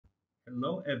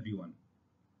Hello everyone.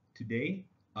 Today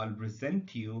I'll present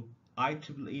to you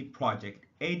IEEE project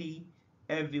E.D.I.E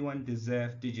Everyone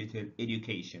Deserves Digital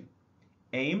Education,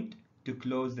 aimed to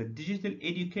close the digital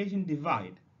education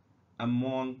divide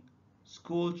among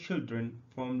school children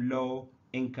from low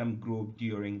income group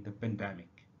during the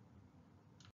pandemic.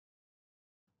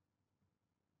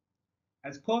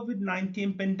 As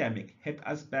COVID-19 pandemic hit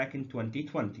us back in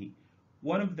 2020,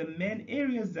 one of the main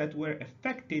areas that were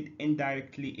affected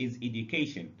indirectly is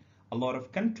education. A lot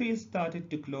of countries started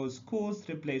to close schools,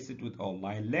 replace it with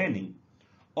online learning.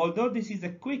 Although this is a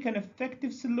quick and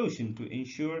effective solution to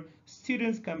ensure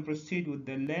students can proceed with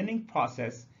the learning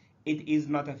process, it is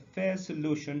not a fair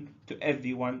solution to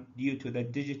everyone due to the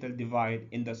digital divide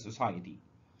in the society.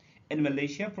 In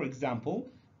Malaysia, for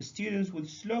example, students with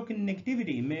slow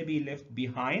connectivity may be left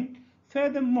behind.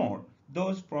 Furthermore,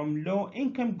 those from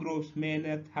low-income groups may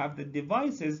not have the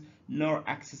devices nor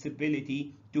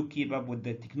accessibility to keep up with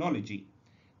the technology.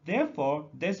 Therefore,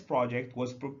 this project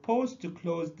was proposed to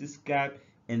close this gap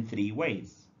in three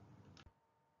ways.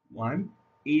 One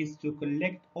is to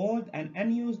collect old and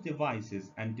unused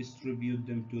devices and distribute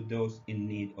them to those in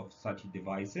need of such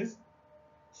devices.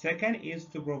 Second is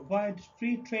to provide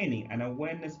free training and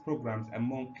awareness programs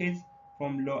among kids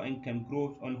from low-income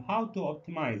groups on how to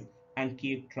optimize and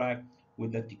keep track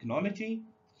with the technology.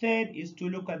 Third is to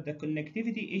look at the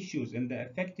connectivity issues in the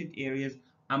affected areas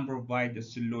and provide a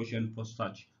solution for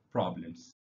such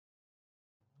problems.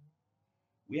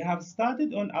 We have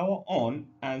started on our own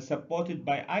and supported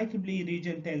by IEEE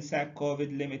Region 10 SAC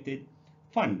COVID Limited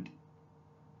Fund.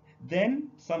 Then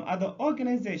some other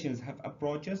organizations have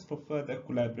approached us for further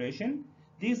collaboration.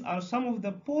 These are some of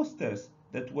the posters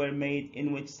that were made,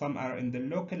 in which some are in the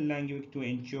local language to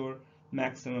ensure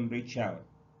maximum reach out.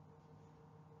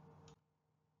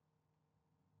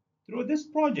 Through this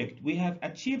project, we have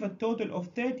achieved a total of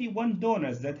 31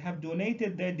 donors that have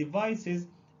donated their devices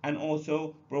and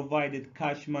also provided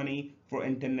cash money for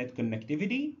internet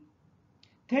connectivity.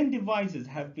 10 devices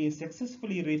have been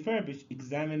successfully refurbished,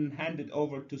 examined, and handed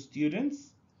over to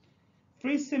students.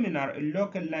 Free seminar in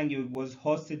local language was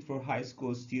hosted for high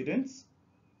school students,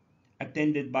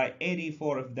 attended by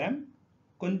 84 of them.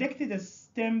 Conducted a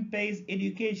STEM-based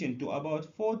education to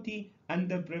about 40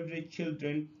 underprivileged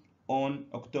children on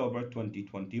October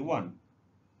 2021.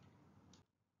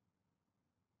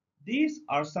 These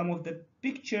are some of the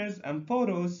pictures and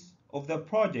photos of the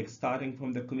project, starting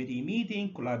from the committee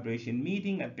meeting, collaboration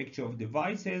meeting, a picture of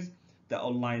devices, the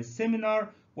online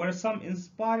seminar, where some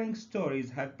inspiring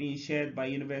stories have been shared by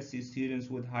university students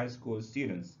with high school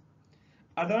students.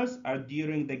 Others are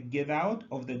during the give out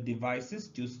of the devices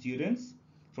to students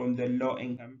from the low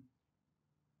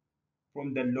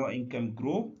income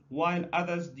group, while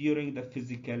others during the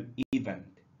physical event.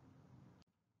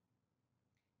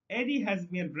 E.D.I.E has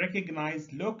been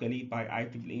recognized locally by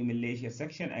IEEE Malaysia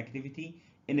Section Activity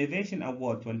Innovation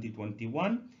Award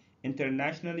 2021,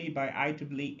 internationally by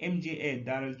IEEE MGA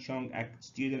Darrell Chong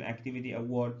Student Activity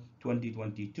Award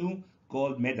 2022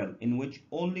 Gold Medal, in which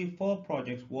only 4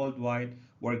 projects worldwide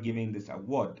were given this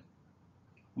award.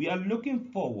 We are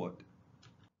looking forward.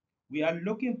 We are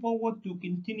looking forward to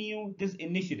continue this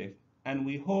initiative, and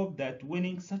we hope that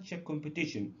winning such a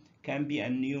competition can be a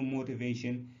new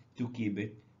motivation to keep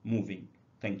it moving.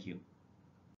 Thank you.